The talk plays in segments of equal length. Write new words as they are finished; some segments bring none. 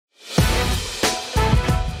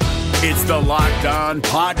It's the Locked On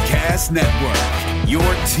Podcast Network, your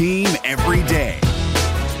team every day.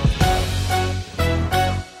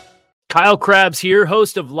 Kyle Krabs here,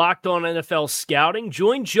 host of Locked On NFL Scouting.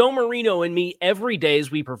 Join Joe Marino and me every day as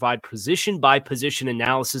we provide position-by-position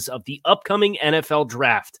analysis of the upcoming NFL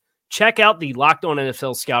Draft. Check out the Locked On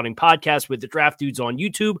NFL Scouting podcast with the Draft Dudes on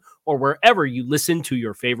YouTube or wherever you listen to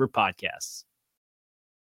your favorite podcasts.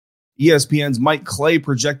 ESPN's Mike Clay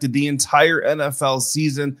projected the entire NFL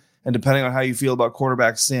season, and depending on how you feel about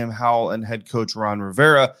quarterback Sam Howell and head coach Ron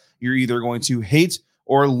Rivera, you're either going to hate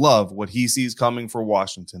or love what he sees coming for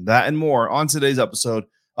Washington. That and more on today's episode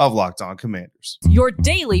of Locked On Commanders. Your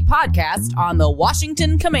daily podcast on the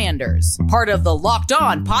Washington Commanders. Part of the Locked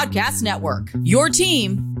On Podcast Network. Your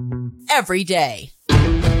team every day.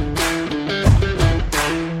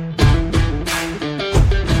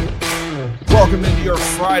 Welcome into your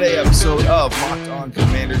Friday episode of Locked On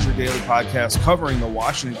Commanders, your daily podcast covering the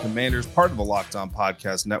Washington Commanders, part of the Locked On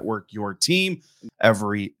Podcast Network, your team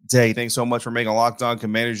every day. Thanks so much for making Locked On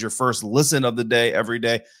Commanders your first listen of the day every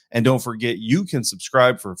day. And don't forget, you can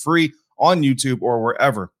subscribe for free on YouTube or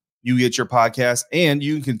wherever you get your podcasts. And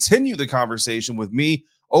you can continue the conversation with me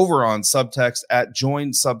over on Subtext at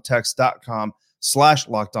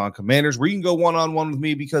joinsubtext.com/Locked On Commanders, where you can go one-on-one with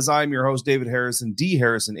me because I'm your host, David Harrison, D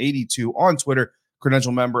Harrison82 on Twitter,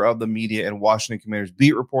 credential member of the media and Washington Commanders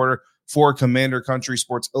beat reporter for Commander Country,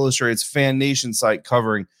 Sports Illustrated's Fan Nation site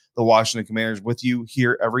covering the Washington Commanders, with you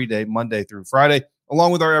here every day, Monday through Friday,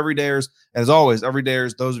 along with our everydayers. As always,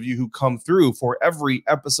 everydayers, those of you who come through for every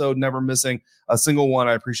episode, never missing a single one,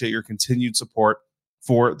 I appreciate your continued support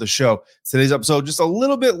for the show. Today's episode just a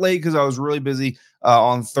little bit late because I was really busy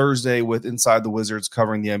on Thursday with Inside the Wizards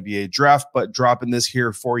covering the NBA draft, but dropping this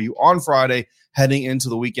here for you on Friday, heading into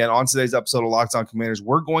the weekend. On today's episode of Locked On Commanders,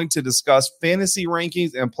 we're going to discuss fantasy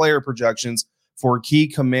rankings and player projections for key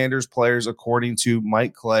Commanders players according to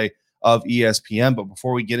Mike Clay of ESPN. But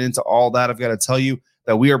before we get into all that, I've got to tell you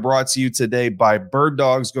that we are brought to you today by Bird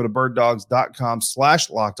Dogs. Go to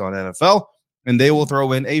birddogs.com/LockedOnNFL, and they will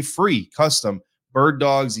throw in a free custom Bird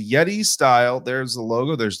Dogs Yeti style, there's the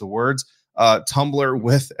logo, there's the words, tumbler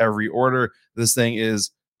with every order. This thing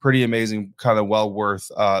is pretty amazing, kind of well worth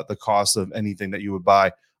the cost of anything that you would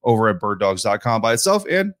buy over at birddogs.com by itself,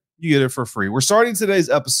 and you get it for free. We're starting today's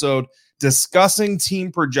episode discussing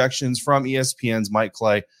team projections from ESPN's Mike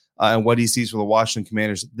Clay and what he sees for the Washington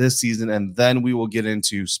Commanders this season, and then we will get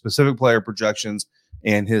into specific player projections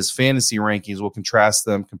and his fantasy rankings. We'll compare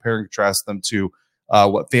and contrast them to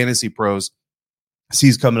what Fantasy Pros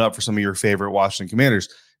sees coming up for some of your favorite Washington Commanders.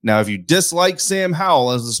 Now, if you dislike Sam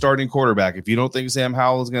Howell as the starting quarterback, if you don't think Sam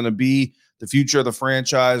Howell is going to be the future of the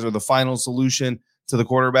franchise or the final solution to the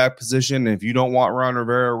quarterback position, and if you don't want Ron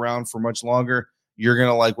Rivera around for much longer, you're going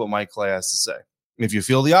to like what Mike Clay has to say. If you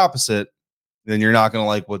feel the opposite, then you're not going to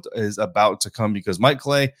like what is about to come, because Mike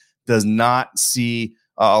Clay does not see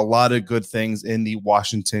a lot of good things in the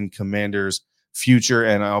Washington Commanders future.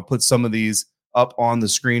 And I'll put some of these up on the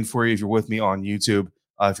screen for you if you're with me on YouTube.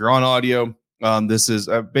 If you're on audio, this is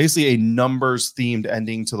basically a numbers themed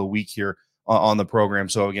ending to the week here on the program.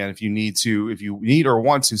 So again, if you need or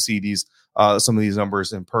want to see these some of these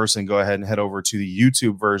numbers in person, go ahead and head over to the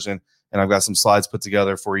YouTube version, and I've got some slides put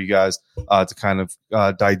together for you guys to kind of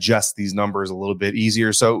digest these numbers a little bit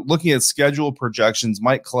easier. So looking at schedule projections,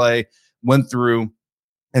 Mike Clay went through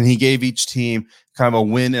and he gave each team kind of a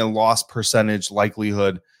win and loss percentage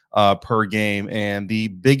likelihood per game, and the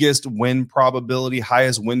biggest win probability,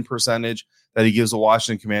 highest win percentage that he gives the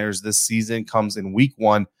Washington Commanders this season comes in week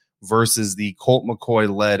 1 versus the Colt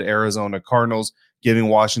McCoy-led Arizona Cardinals, giving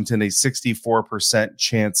Washington a 64%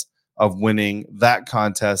 chance of winning that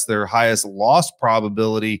contest. Their highest loss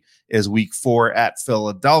probability is week 4 at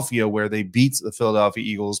Philadelphia, where they beat the Philadelphia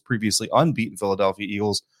Eagles, previously unbeaten Philadelphia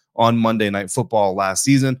Eagles, on Monday Night Football last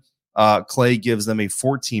season. Clay gives them a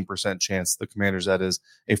 14% chance, the Commanders, that is,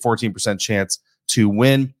 a 14% chance to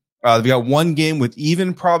win. They've got one game with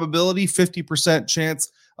even probability, 50% chance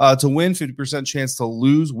to win, 50% chance to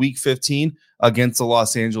lose, week 15 against the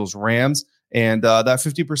Los Angeles Rams. And that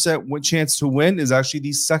 50% chance to win is actually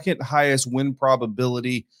the second highest win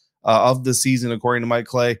probability of the season, according to Mike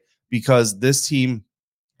Clay, because this team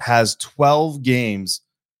has 12 games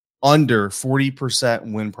under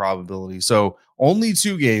 40% win probability. So only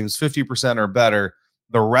 2 games, 50% or better.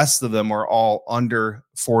 The rest of them are all under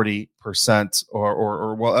 40%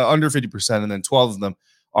 or under 50%, and then 12 of them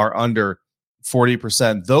are under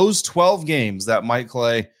 40%. Those 12 games that Mike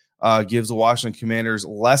Clay gives the Washington Commanders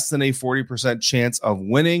less than a 40% chance of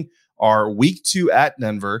winning are week 2 at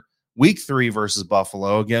Denver, Week 3 versus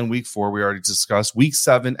Buffalo. Again, week 4 we already discussed. Week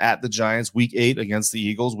 7 at the Giants. Week 8 against the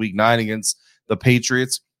Eagles. Week 9 against the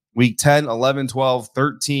Patriots. Week 10, 11, 12,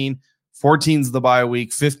 13. 14 is the bye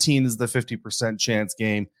week. 15 is the 50% chance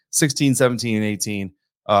game. 16, 17, and 18,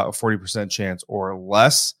 40% chance or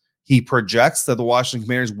less. He projects that the Washington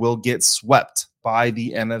Commanders will get swept by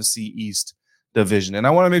the NFC East division. And I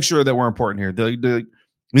want to make sure that we're important here.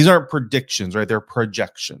 These aren't predictions, right? They're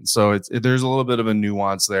projections. So there's a little bit of a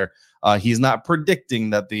nuance there. He's not predicting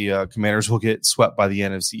that the Commanders will get swept by the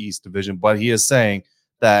NFC East division, but he is saying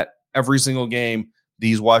that every single game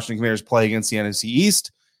these Washington Commanders play against the NFC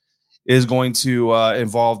East is going to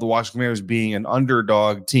involve the Washington Commanders being an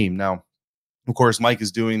underdog team. Now, of course, Mike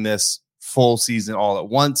is doing this full season all at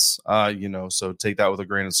once, so take that with a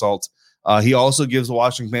grain of salt. He also gives the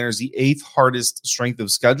Washington Commanders the 8th hardest strength of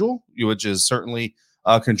schedule, which is certainly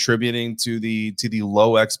contributing to the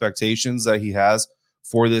low expectations that he has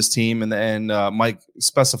for this team. And Mike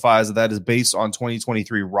specifies that is based on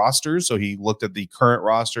 2023 rosters. So he looked at the current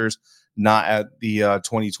rosters, not at the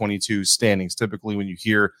 2022 standings. Typically, when you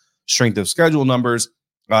hear strength of schedule numbers,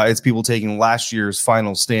 it's people taking last year's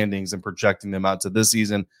final standings and projecting them out to this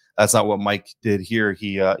season. That's not what Mike did here.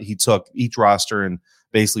 He took each roster and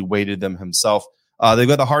basically weighted them himself. They've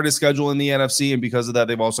got the hardest schedule in the NFC, and because of that,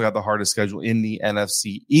 they've also got the hardest schedule in the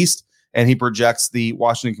NFC East. And he projects the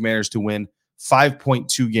Washington Commanders to win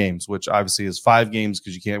 5.2 games, which obviously is 5 games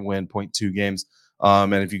because you can't win 0.2 games.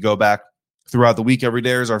 And if you go back throughout the week, every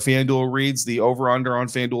day as our FanDuel reads, the over-under on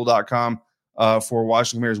FanDuel.com for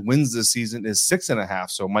Washington Commanders wins this season is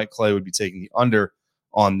 6.5. So Mike Clay would be taking the under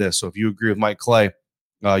on this. So if you agree with Mike Clay,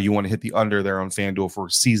 you want to hit the under there on FanDuel for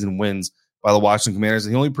season wins by the Washington Commanders.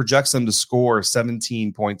 And he only projects them to score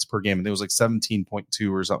 17 points per game. I think it was like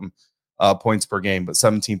 17.2 or something points per game, but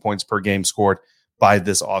 17 points per game scored by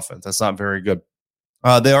this offense. That's not very good.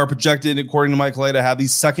 They are projected, according to Mike Clay, to have the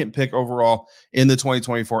 2nd pick overall in the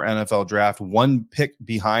 2024 NFL draft, 1 pick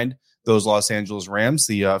behind those Los Angeles Rams,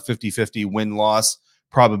 the 50-50 win-loss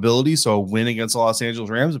probability. So a win against the Los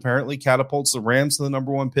Angeles Rams apparently catapults the Rams to the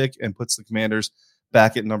number 1 pick and puts the Commanders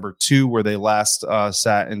back at number 2, where they last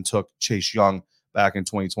sat and took Chase Young back in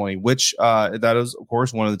 2020, which that is, of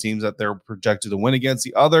course, one of the teams that they're projected to win against.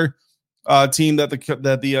 The other team that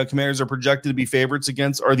the Commanders are projected to be favorites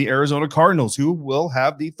against are the Arizona Cardinals, who will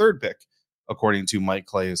have the 3rd pick, according to Mike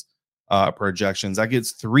Clay's projections. That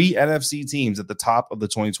gets 3 NFC teams at the top of the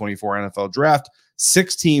 2024 NFL draft,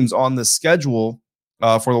 6 teams on the schedule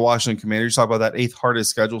for the Washington Commanders. Talk about that 8th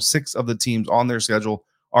hardest schedule. 6 of the teams on their schedule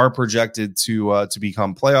are projected to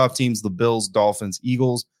become playoff teams: the Bills, Dolphins,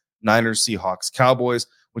 Eagles, Niners, Seahawks, Cowboys,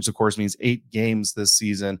 which of course means 8 games this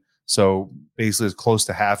season. So basically as close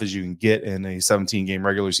to half as you can get in a 17-game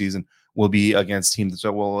regular season will be against teams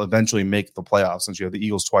that will eventually make the playoffs, since you have the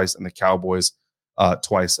Eagles twice and the Cowboys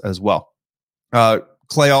twice as well.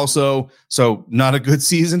 Clay also, so not a good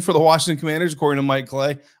season for the Washington Commanders, according to Mike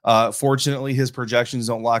Clay. Fortunately, his projections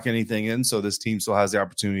don't lock anything in, so this team still has the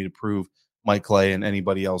opportunity to prove Mike Clay and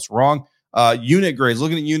anybody else wrong. Unit grades,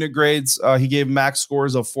 looking at unit grades, he gave max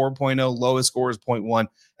scores of 4.0, lowest scores 0.1.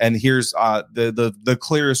 And here's the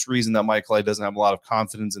clearest reason that Mike Clay doesn't have a lot of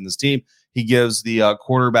confidence in this team. He gives the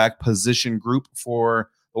quarterback position group for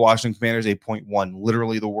the Washington Commanders a 0.1,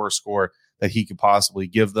 literally the worst score that he could possibly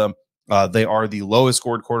give them. They are the lowest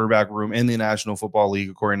scored quarterback room in the National Football League,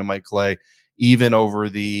 according to Mike Clay, even over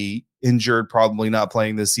the injured, probably not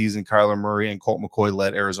playing this season, Kyler Murray and Colt McCoy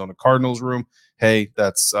led Arizona Cardinals room. Hey,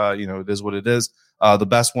 that's, it is what it is. The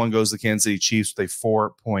best one goes to the Kansas City Chiefs with a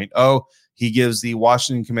 4.0. He gives the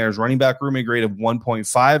Washington Commanders running back room a grade of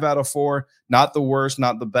 1.5 out of 4. Not the worst,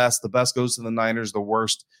 not the best. The best goes to the Niners, the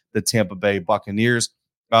worst, the Tampa Bay Buccaneers.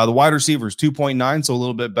 The wide receivers, 2.9, so a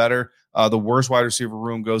little bit better. The worst wide receiver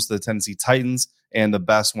room goes to the Tennessee Titans, and the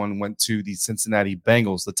best one went to the Cincinnati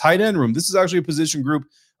Bengals. The tight end room, this is actually a position group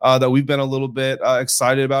that we've been a little bit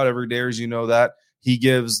excited about every day, as you know that. He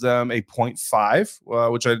gives them a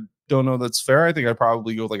 0.5, which I don't know that's fair. I think I'd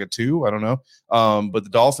probably go with like a 2. I don't know. But the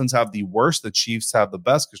Dolphins have the worst. The Chiefs have the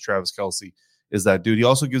best because Travis Kelce is that dude. He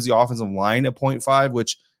also gives the offensive line a 0.5,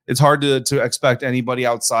 which it's hard to expect anybody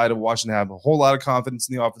outside of Washington to have a whole lot of confidence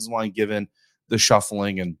in the offensive line, given the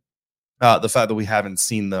shuffling and the fact that we haven't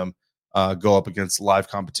seen them go up against live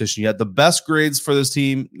competition yet. The best grades for this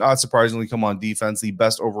team, not surprisingly, come on defense. The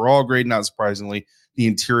best overall grade, not surprisingly, the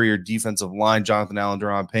interior defensive line, Jonathan Allen,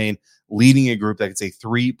 Deron Payne, leading a group that gets a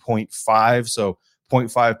 3.5, so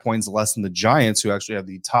 0.5 points less than the Giants, who actually have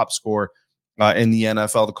the top score in the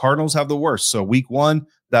NFL. The Cardinals have the worst. So week 1,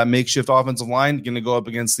 that makeshift offensive line going to go up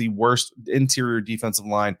against the worst interior defensive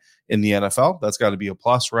line in the NFL. That's got to be a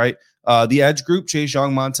plus, right? The edge group, Chase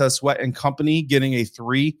Young, Montez Sweat, and company getting a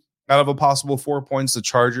 3 out of a possible 4 points. The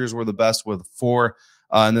Chargers were the best with 4.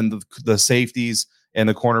 And then the safeties and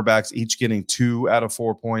the cornerbacks each getting 2 out of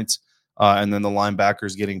 4 points. And then the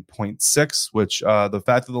linebackers getting 0.6, which the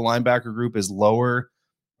fact that the linebacker group is lower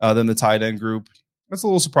than the tight end group, that's a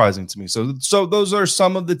little surprising to me. So those are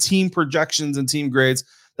some of the team projections and team grades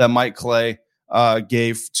that Mike Clay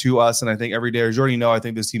gave to us. And I think every day, as you already know, I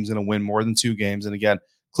think this team's going to win more than 2 games. And again,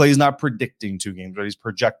 Clay's not predicting 2 games, but he's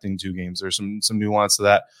projecting 2 games. There's some nuance to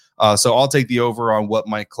that. So I'll take the over on what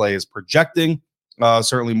Mike Clay is projecting.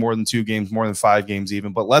 Certainly more than 2 games, more than 5 games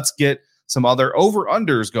even. But let's get some other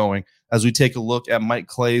over-unders going as we take a look at Mike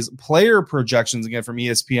Clay's player projections again from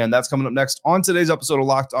ESPN. That's coming up next on today's episode of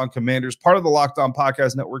Locked On Commanders, part of the Locked On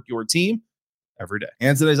Podcast Network, your team every day.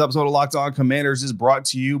 And today's episode of Locked On Commanders is brought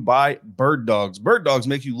to you by Bird Dogs. Bird Dogs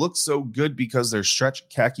make you look so good because their stretch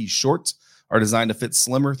khaki shorts are designed to fit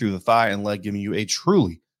slimmer through the thigh and leg, giving you a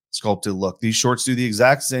truly sculpted look. These shorts do the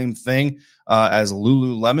exact same thing as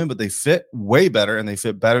Lululemon, but they fit way better, and they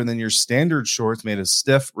fit better than your standard shorts made of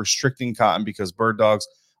stiff, restricting cotton, because Bird Dogs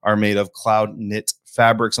are made of cloud knit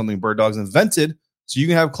fabric, something Bird Dogs invented so you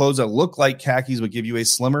can have clothes that look like khakis but give you a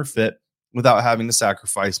slimmer fit without having to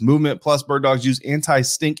sacrifice movement. Plus, Bird Dogs use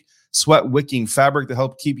anti-stink, sweat-wicking fabric to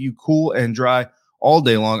help keep you cool and dry all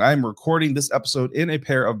day long. I am recording this episode in a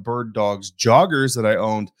pair of Bird Dogs joggers that I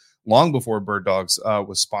owned long before Bird Dogs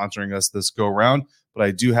was sponsoring us this go-round. But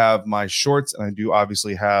I do have my shorts, and I do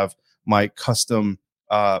obviously have my custom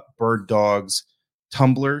Bird Dogs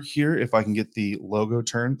tumbler here. If I can get the logo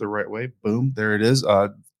turned the right way. Boom, there it is.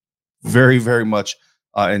 Very, very much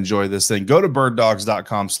enjoy this thing. Go to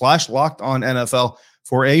birddogs.com/lockedonnfl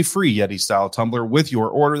for a free Yeti-style tumbler with your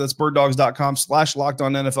order. That's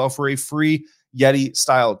birddogs.com/lockedonnfl for a free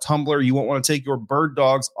Yeti-style tumbler. You won't want to take your Bird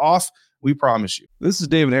Dogs off. We promise you. This is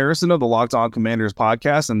David Harrison of the Locked On Commanders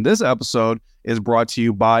podcast, and this episode is brought to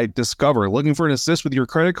you by Discover. Looking for an assist with your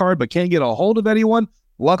credit card but can't get a hold of anyone?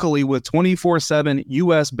 Luckily, with 24/7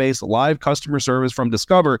 U.S.-based live customer service from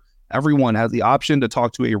Discover, everyone has the option to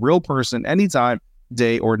talk to a real person anytime,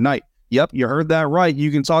 day or night. Yep, you heard that right.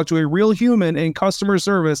 You can talk to a real human in customer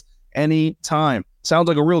service anytime. Sounds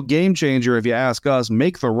like a real game changer if you ask us.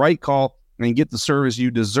 Make the right call and get the service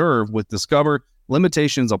you deserve with Discover.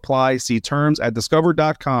 Limitations apply. See terms at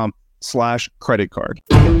discover.com/creditcard.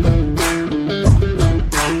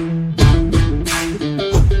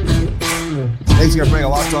 Thanks again for making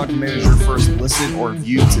Locked On Commanders your first listen or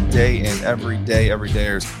view today and every day,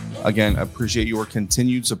 everydayers. Again, I appreciate your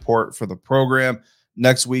continued support for the program.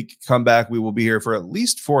 Next week, come back. We will be here for at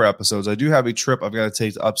least 4 episodes. I do have a trip I've got to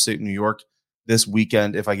take to upstate New York this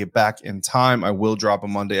weekend. If I get back in time, I will drop a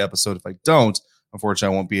Monday episode. If I don't,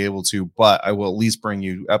 unfortunately, I won't be able to, but I will at least bring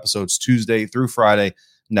you episodes Tuesday through Friday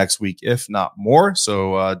next week, if not more.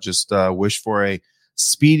 So just wish for a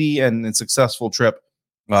speedy and successful trip,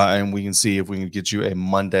 and we can see if we can get you a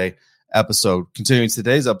Monday episode. Continuing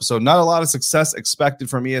today's episode, not a lot of success expected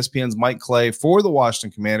from ESPN's Mike Clay for the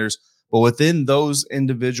Washington Commanders, but within those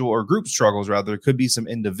individual or group struggles, rather, there could be some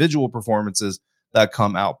individual performances that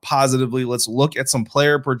come out positively. Let's look at some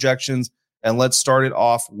player projections, and let's start it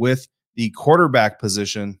off with the quarterback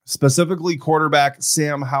position, specifically quarterback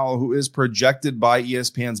Sam Howell, who is projected by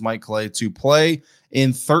ESPN's Mike Clay to play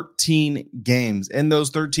in 13 games. In those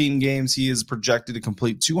 13 games, he is projected to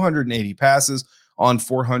complete 280 passes on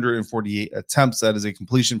 448 attempts. That is a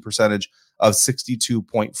completion percentage of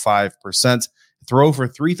 62.5%. Throw for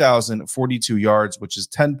 3,042 yards, which is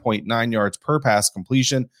 10.9 yards per pass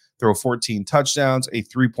completion. Throw 14 touchdowns, a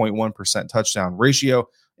 3.1% touchdown ratio,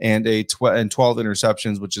 and 12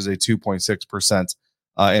 interceptions, which is a 2.6%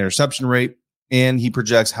 interception rate. And he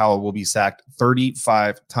projects Howell will be sacked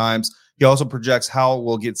 35 times. He also projects Howell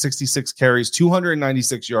will get 66 carries,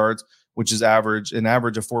 296 yards, which is an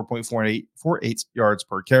average of 4.48 yards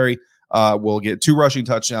per carry. Will get 2 rushing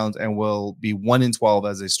touchdowns and will be 1-12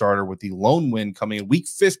 as a starter, with the lone win coming in week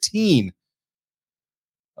 15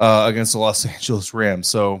 against the Los Angeles Rams.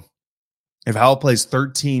 So if Howell plays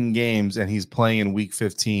 13 games and he's playing in week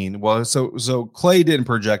 15, well, so Clay didn't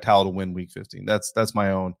project Howell to win week 15. That's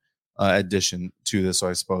my own addition to this. So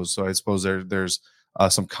I suppose there's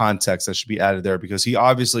some context that should be added there, because he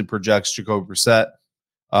obviously projects Jacoby Brissett.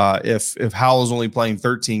 If Howell is only playing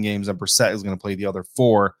 13 games and Brissett is going to play the other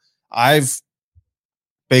 4, I've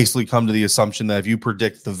basically come to the assumption that if you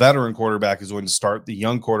predict the veteran quarterback is going to start, the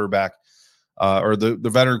young quarterback or the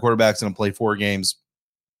veteran quarterback's going to play 4 games,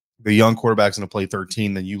 the young quarterback's going to play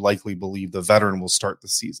 13, then you likely believe the veteran will start the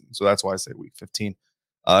season. So that's why I say week 15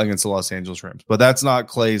 against the Los Angeles Rams. But that's not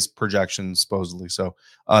Clay's projection, supposedly. So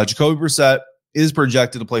Jacoby Brissett is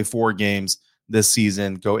projected to play 4 games this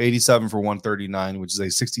season, go 87 for 139, which is a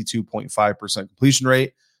 62.5% completion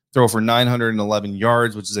rate, throw for 911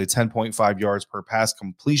 yards, which is a 10.5 yards per pass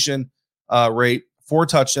completion rate, 4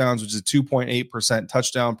 touchdowns, which is a 2.8%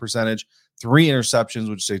 touchdown percentage, 3 interceptions,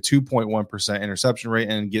 which is a 2.1% interception rate,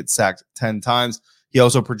 and get sacked 10 times. He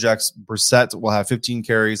also projects Brissett will have 15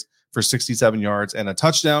 carries for 67 yards and a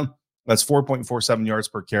touchdown. That's 4.47 yards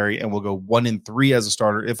per carry, and will go 1-3 as a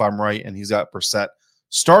starter if I'm right. And he's got Brissett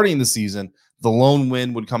starting the season. The lone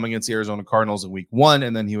win would come against the Arizona Cardinals in week 1,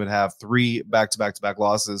 and then he would have 3 back-to-back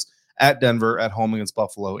losses at Denver, at home against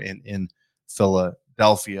Buffalo, and in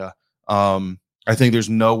Philadelphia. I think there's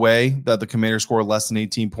no way that the Commanders score less than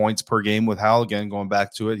 18 points per game with Howell. Again, going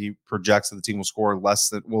back to it, he projects that the team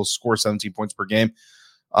will score 17 points per game.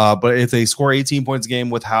 But if they score 18 points a game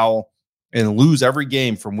with Howell and lose every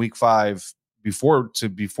game from week 5 before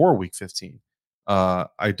week 15,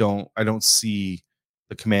 I don't see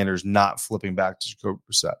the Commanders not flipping back to Jacoby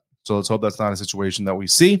Brissett. So let's hope that's not a situation that we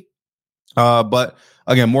see. But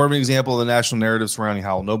again, more of an example of the national narrative surrounding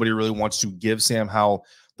Howell. Nobody really wants to give Sam Howell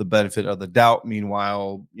the benefit of the doubt.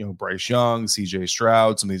 Meanwhile, Bryce Young, CJ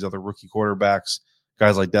Stroud, some of these other rookie quarterbacks,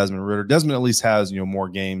 guys like Desmond Ridder. Desmond at least has, more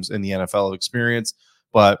games in the NFL experience,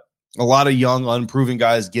 but a lot of young, unproven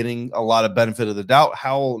guys getting a lot of benefit of the doubt.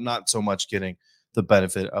 Howell not so much getting the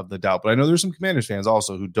benefit of the doubt. But I know there's some Commanders fans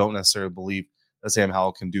also who don't necessarily believe that Sam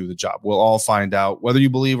Howell can do the job. We'll all find out. Whether you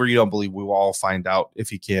believe or you don't believe, we will all find out if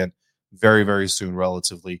he can very, very soon,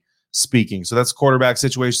 relatively speaking. So that's quarterback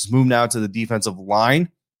situations. Move now to the defensive line.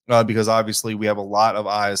 Because obviously we have a lot of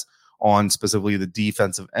eyes on specifically the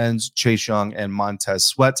defensive ends, Chase Young and Montez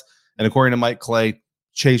Sweat. And according to Mike Clay,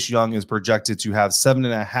 Chase Young is projected to have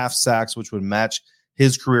 7.5 sacks, which would match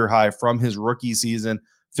his career high from his rookie season.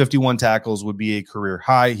 51 tackles would be a career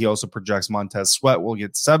high. He also projects Montez Sweat will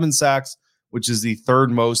get 7 sacks, which is the 3rd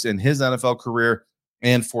most in his NFL career,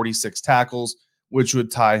 and 46 tackles, which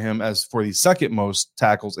would tie him as for the 2nd most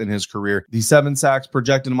tackles in his career. The 7 sacks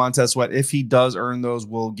projected to Montez Sweat, if he does earn those,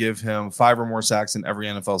 will give him 5 or more sacks in every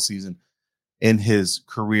NFL season in his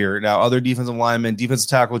career. Now, other defensive linemen, defensive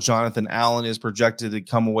tackle Jonathan Allen is projected to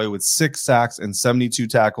come away with 6 sacks and 72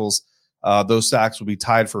 tackles. Those sacks will be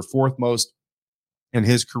tied for 4th most in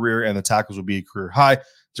his career, and the tackles will be a career high.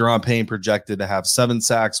 Deron Payne projected to have 7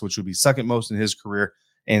 sacks, which would be 2nd most in his career,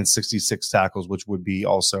 and 66 tackles, which would be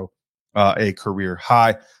also a career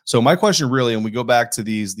high. So my question really, and we go back to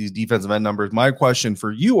these defensive end numbers, my question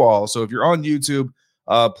for you all, so if you're on YouTube,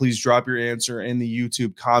 please drop your answer in the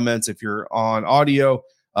YouTube comments. If you're on audio,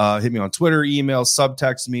 hit me on Twitter, email,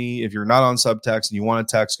 subtext me. If you're not on subtext and you want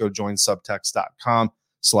to text, go join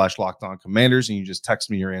subtext.com/LockedOnCommanders, and you just text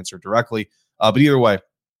me your answer directly. But either way,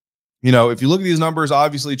 if you look at these numbers,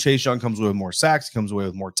 obviously Chase Young comes away with more sacks, comes away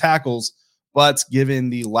with more tackles, but given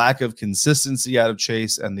the lack of consistency out of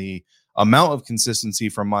Chase and the amount of consistency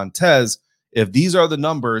from Montez, if these are the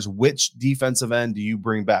numbers, which defensive end do you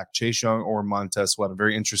bring back, Chase Young or Montez Sweat? I'm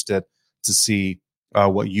very interested to see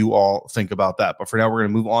what you all think about that. But for now, we're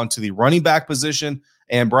going to move on to the running back position,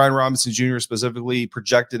 and Brian Robinson Jr. specifically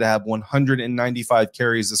projected to have 195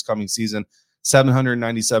 carries this coming season,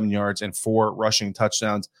 797 yards, and 4 rushing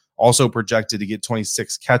touchdowns. Also projected to get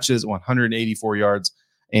 26 catches, 184 yards,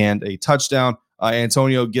 and a touchdown.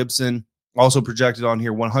 Antonio Gibson also projected on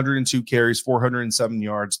here 102 carries, 407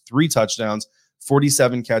 yards, 3 touchdowns,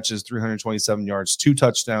 47 catches, 327 yards, 2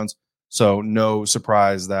 touchdowns. So no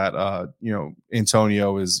surprise that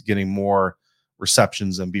Antonio is getting more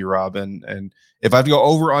receptions than B-Rob. And if I have to go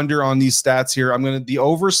over under on these stats here, the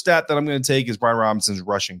over stat that I'm going to take is Brian Robinson's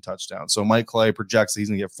rushing touchdown. So Mike Clay projects that he's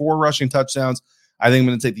going to get 4 rushing touchdowns. I think I'm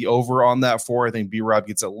going to take the over on that 4. I think B-Rob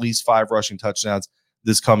gets at least 5 rushing touchdowns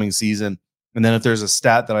this coming season. And then if there's a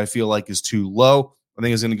stat that I feel like is too low, I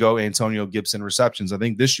think it's going to go Antonio Gibson receptions. I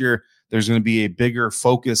think this year there's going to be a bigger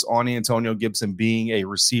focus on Antonio Gibson being a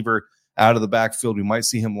receiver out of the backfield. We might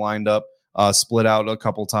see him lined up, split out a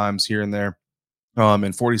couple times here and there.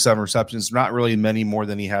 And 47 receptions, not really many more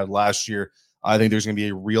than he had last year. I think there's going to be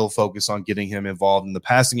a real focus on getting him involved in the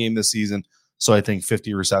passing game this season. So I think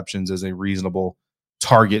 50 receptions is a reasonable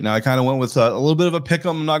target. Now, I kind of went with a little bit of a pick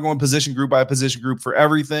 'em. I'm not going position group by position group for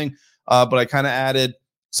everything, but I kind of added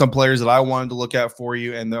some players that I wanted to look at for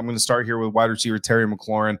you. And I'm going to start here with wide receiver Terry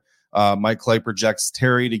McLaurin. Mike Clay projects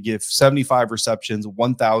Terry to give 75 receptions,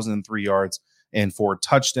 1,003 yards, and 4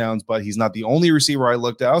 touchdowns, but he's not the only receiver I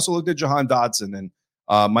looked at. I also looked at Jahan Dotson, and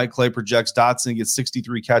Mike Clay projects Dotson gets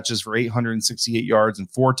 63 catches for 868 yards and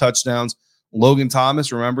 4 touchdowns. Logan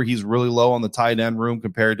Thomas, remember, he's really low on the tight end room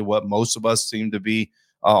compared to what most of us seem to be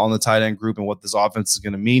on the tight end group and what this offense is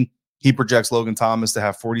going to mean. He projects Logan Thomas to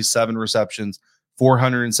have 47 receptions,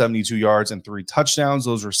 472 yards, and 3 touchdowns.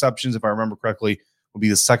 Those receptions, if I remember correctly, will be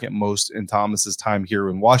the second most in Thomas's time here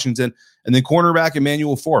in Washington. And then cornerback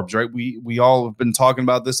Emmanuel Forbes, right? We all have been talking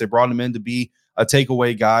about this. They brought him in to be a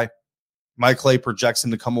takeaway guy. Mike Clay projects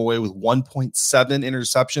him to come away with 1.7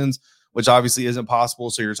 interceptions, which obviously isn't possible.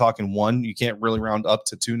 So you're talking 1. You can't really round up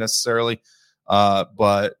to 2 necessarily.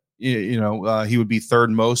 But he would be third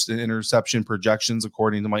most in interception projections,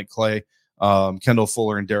 according to Mike Clay. Kendall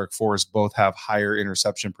Fuller and Derek Forrest both have higher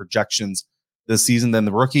interception projections this season than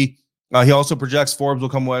the rookie. He also projects Forbes will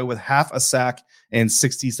come away with half a sack and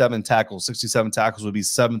 67 tackles. 67 tackles would be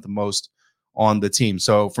 7th most on the team.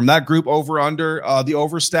 So from that group over under, the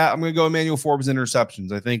over stat, I'm going to go Emmanuel Forbes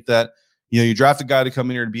interceptions. I think that, you draft a guy to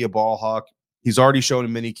come in here to be a ball hawk. He's already shown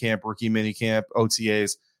in rookie minicamp,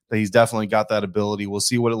 OTAs, that he's definitely got that ability. We'll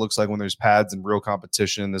see what it looks like when there's pads and real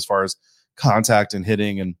competition as far as contact and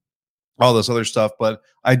hitting and all this other stuff. But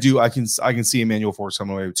I can see Emmanuel Forbes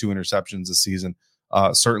coming away with 2 interceptions this season.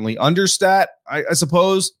 Certainly understat, I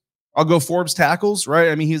suppose I'll go Forbes tackles, right?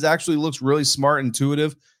 I mean, he's actually looks really smart,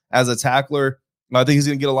 intuitive as a tackler. I think he's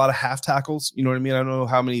going to get a lot of half tackles. You know what I mean? I don't know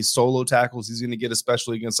how many solo tackles he's going to get,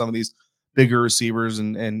 especially against some of these bigger receivers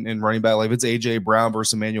and running back. Like if it's AJ Brown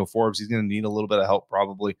versus Emmanuel Forbes, he's going to need a little bit of help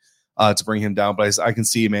probably to bring him down. But I can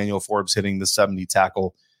see Emmanuel Forbes hitting the 70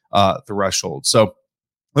 tackle threshold. So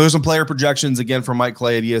there's some player projections again from Mike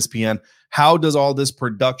Clay at ESPN. How does all this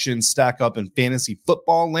production stack up in fantasy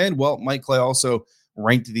football land? Well, Mike Clay also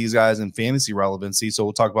ranked these guys in fantasy relevancy. So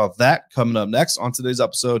we'll talk about that coming up next on today's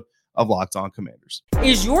episode of Locked On Commanders.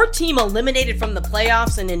 Is your team eliminated from the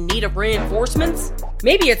playoffs and in need of reinforcements?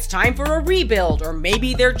 Maybe it's time for a rebuild, or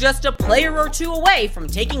maybe they're just a player or 2 away from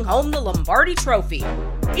taking home the Lombardi Trophy.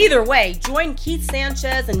 Either way, join Keith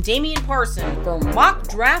Sanchez and Damian Parson for Mock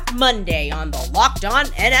Draft Monday on the Locked On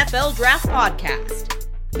NFL Draft Podcast.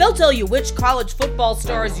 They'll tell you which college football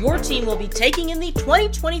stars your team will be taking in the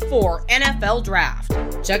 2024 NFL Draft.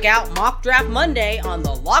 Check out Mock Draft Monday on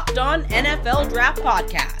the Locked On NFL Draft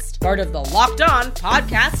Podcast, part of the Locked On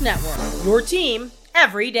Podcast Network, your team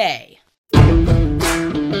every day.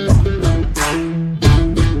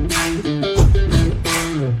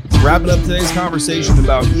 Wrapping up today's conversation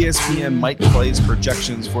about ESPN Mike Clay's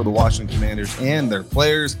projections for the Washington Commanders and their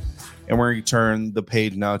players. And we're going to turn the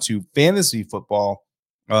page now to fantasy football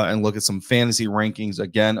and look at some fantasy rankings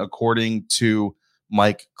again, according to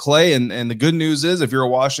Mike Clay. And the good news is, if you're a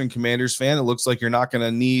Washington Commanders fan, it looks like you're not going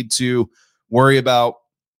to need to worry about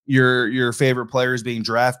your favorite players being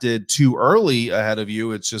drafted too early ahead of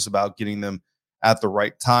you. It's just about getting them at the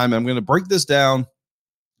right time. I'm going to break this down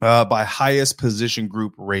by highest position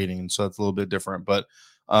group rating. So that's a little bit different, but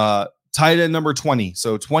tight end number 20.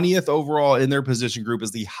 So 20th overall in their position group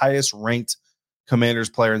is the highest ranked Commanders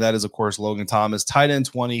player. And that is, of course, Logan Thomas. Tight end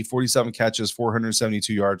 20, 47 catches,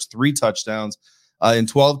 472 yards, 3 touchdowns. In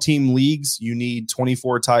 12-team leagues, you need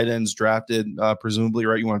 24 tight ends drafted, presumably,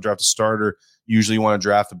 right? You want to draft a starter. Usually you want to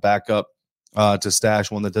draft a backup to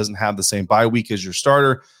stash one that doesn't have the same bye week as your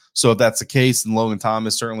starter. So if that's the case, then Logan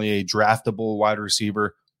Thomas, certainly a draftable wide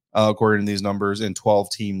receiver, according to these numbers, in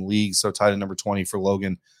 12-team leagues. So tight end number 20 for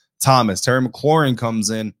Logan Thomas. Terry McLaurin comes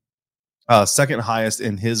in second highest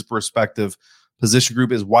in his respective position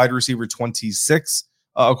group, is wide receiver 26,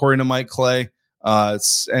 according to Mike Clay.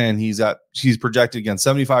 And he's projected again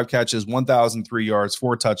 75 catches, 1,003 yards,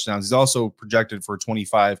 4 touchdowns. He's also projected for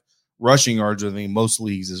 25 rushing yards. I think most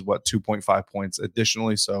leagues is 2.5 points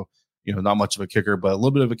additionally. So, not much of a kicker, but a little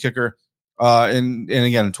bit of a kicker. And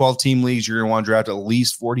again, in 12-team leagues, you're going to want to draft at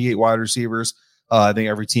least 48 wide receivers. I think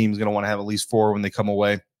every team is going to want to have at least 4 when they come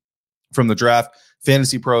away from the draft.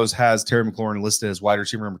 Fantasy Pros has Terry McLaurin listed as wide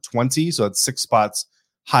receiver number 20. So it's 6 spots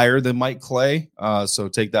higher than Mike Clay. So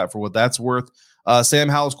take that for what that's worth. Sam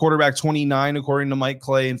Howell's quarterback 29, according to Mike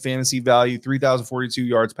Clay, in fantasy value, 3,042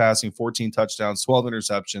 yards passing, 14 touchdowns, 12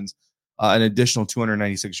 interceptions, an additional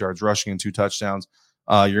 296 yards rushing and 2 touchdowns.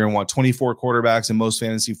 You're going to want 24 quarterbacks in most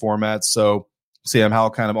fantasy formats. So Sam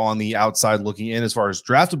Howell kind of on the outside looking in as far as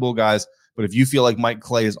draftable guys. But if you feel like Mike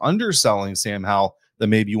Clay is underselling Sam Howell, then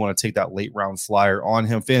maybe you want to take that late round flyer on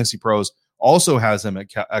him. Fantasy Pros also has him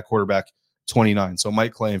at quarterback 29. So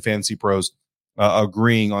Mike Clay and Fantasy Pros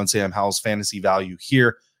agreeing on Sam Howell's fantasy value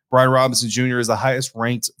here. Brian Robinson Jr. is the highest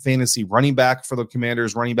ranked fantasy running back for the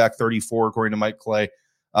Commanders, running back 34, according to Mike Clay.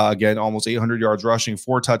 Again, almost 800 yards rushing,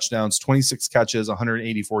 4 touchdowns, 26 catches,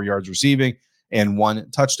 184 yards receiving, and 1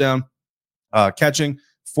 touchdown catching.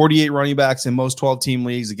 48 running backs in most 12-team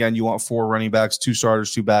leagues. Again, you want 4 running backs, 2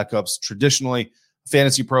 starters, 2 backups. Traditionally,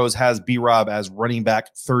 Fantasy Pros has B-Rob as running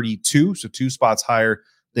back 32, so 2 spots higher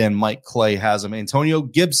than Mike Clay has him. Antonio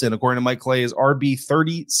Gibson, according to Mike Clay, is RB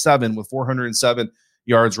 37 with 407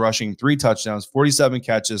 yards rushing, 3 touchdowns, 47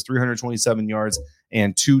 catches, 327 yards,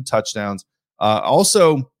 and 2 touchdowns.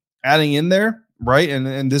 Also adding in there, right,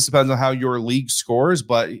 and this depends on how your league scores,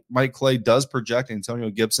 but Mike Clay does project Antonio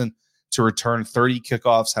Gibson to return 30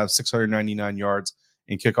 kickoffs, have 699 yards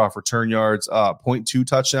in kickoff return yards, 0.2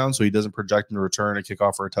 touchdowns, so he doesn't project him to return a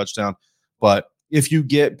kickoff or a touchdown. But if you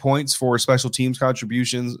get points for special teams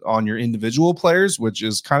contributions on your individual players, which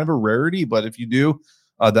is kind of a rarity, but if you do,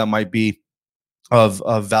 that might be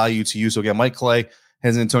of value to you. So again, Mike Clay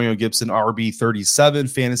has Antonio Gibson RB 37.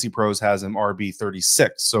 Fantasy Pros has him RB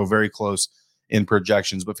 36. So very close in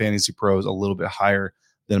projections, but Fantasy Pros a little bit higher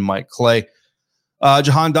than Mike Clay.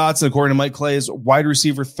 Jahan Dotson, according to Mike Clay, is wide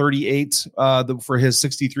receiver 38 for his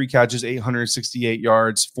 63 catches, 868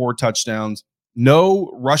 yards, 4 touchdowns. No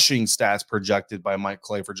rushing stats projected by Mike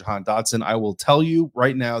Clay for Jahan Dotson. I will tell you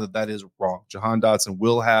right now that is wrong. Jahan Dotson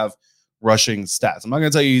will have rushing stats. I'm not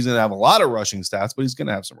going to tell you he's going to have a lot of rushing stats, but he's going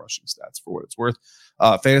to have some rushing stats for what it's worth.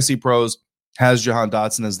 Fantasy Pros has Jahan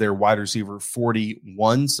Dotson as their wide receiver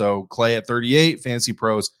 41. So Clay at 38, Fantasy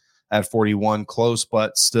Pros at 41, close,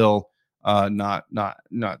 but still not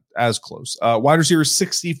as close. Wide receiver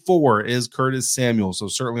 64 is Curtis Samuel. So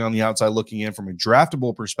certainly on the outside looking in from a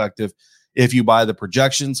draftable perspective, if you buy the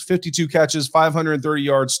projections, 52 catches, 530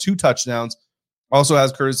 yards, 2 touchdowns. Also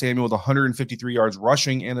has Curtis Samuel with 153 yards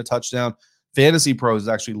rushing and a touchdown. Fantasy Pros is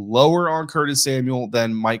actually lower on Curtis Samuel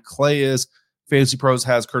than Mike Clay is. Fantasy Pros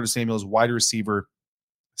has Curtis Samuel as wide receiver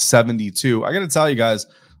 72. I got to tell you guys,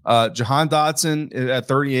 Jahan Dotson at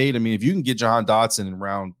 38. I mean, if you can get Jahan Dotson in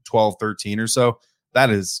round 12, 13 or so, that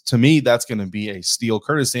is, to me, that's going to be a steal.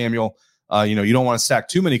 Curtis Samuel, you don't want to stack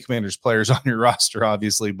too many Commanders players on your roster,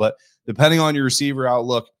 obviously, but depending on your receiver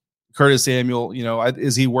outlook, Curtis Samuel,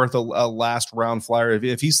 is he worth a last round flyer?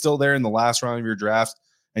 If he's still there in the last round of your draft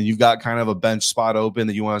and you've got kind of a bench spot open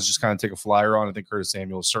that you want to just kind of take a flyer on, I think Curtis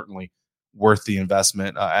Samuel is certainly worth the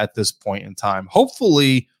investment at this point in time.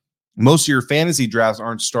 Hopefully, most of your fantasy drafts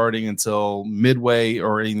aren't starting until midway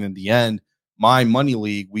or even the end. My money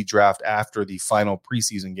league, we draft after the final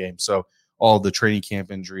preseason game. So all the training camp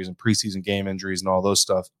injuries and preseason game injuries and all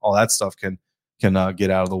that stuff can get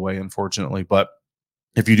out of the way, unfortunately. But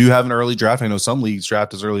if you do have an early draft, I know some leagues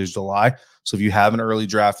draft as early as July. So if you have an early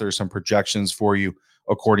draft, there's some projections for you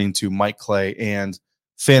according to Mike Clay and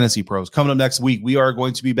Fantasy Pros. Coming up next week, we are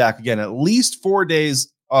going to be back again at least 4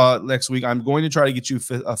 days next week. I'm going to try to get you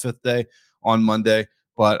a fifth day on Monday,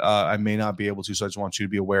 but I may not be able to. So I just want you to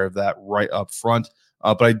be aware of that right up front.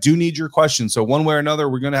 But I do need your questions. So one way or another,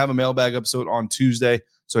 we're going to have a mailbag episode on Tuesday.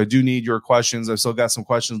 So I do need your questions. I've still got some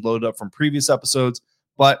questions loaded up from previous episodes,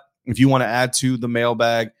 but if you want to add to the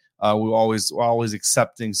mailbag, we're always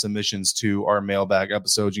accepting submissions to our mailbag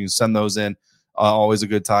episodes. You can send those in. Always a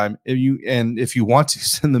good time. If you want to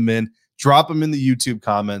send them in, drop them in the YouTube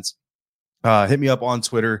comments. Hit me up on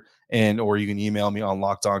Twitter, or you can email me on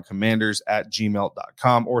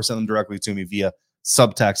lockedoncommanders@gmail.com or send them directly to me via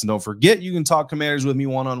subtext. And don't forget, you can talk Commanders with me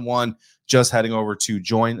one-on-one, just heading over to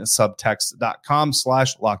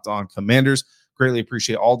joinsubtext.com/lockedoncommanders. Greatly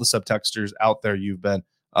appreciate all the subtexters out there. You've been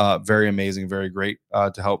very amazing, very great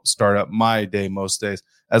to help start up my day most days.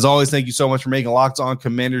 As always, thank you so much for making Locked On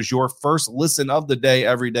Commanders your first listen of the day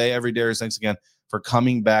every day. Thanks again for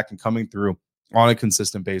coming back and coming through on a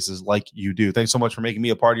consistent basis like you do. Thanks so much for making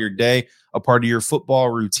me a part of your day, a part of your football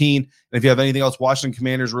routine. And if you have anything else Washington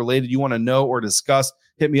Commanders related you want to know or discuss,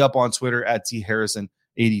 hit me up on Twitter at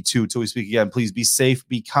THarrison82. Till we speak again, please be safe,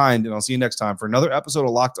 be kind, and I'll see you next time for another episode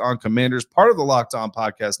of Locked On Commanders, part of the Locked On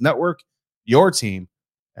Podcast Network, your team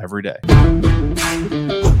every day.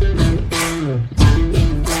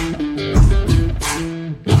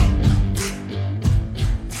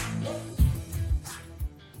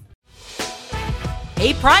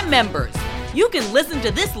 Hey, Prime members, you can listen to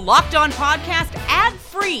this Locked On podcast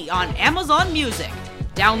ad-free on Amazon Music.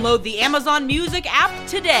 Download the Amazon Music app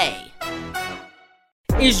today.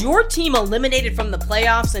 Is your team eliminated from the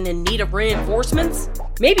playoffs and in need of reinforcements?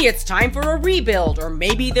 Maybe it's time for a rebuild, or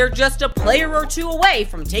maybe they're just a player or two away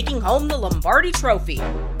from taking home the Lombardi Trophy.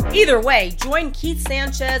 Either way, join Keith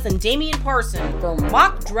Sanchez and Damian Parson for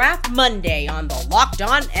Mock Draft Monday on the Locked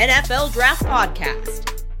On NFL Draft Podcast.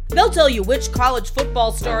 They'll tell you which college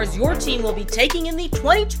football stars your team will be taking in the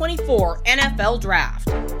 2024 NFL Draft.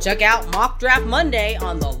 Check out Mock Draft Monday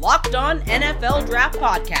on the Locked On NFL Draft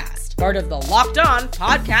Podcast, part of the Locked On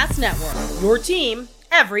Podcast Network, your team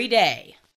every day.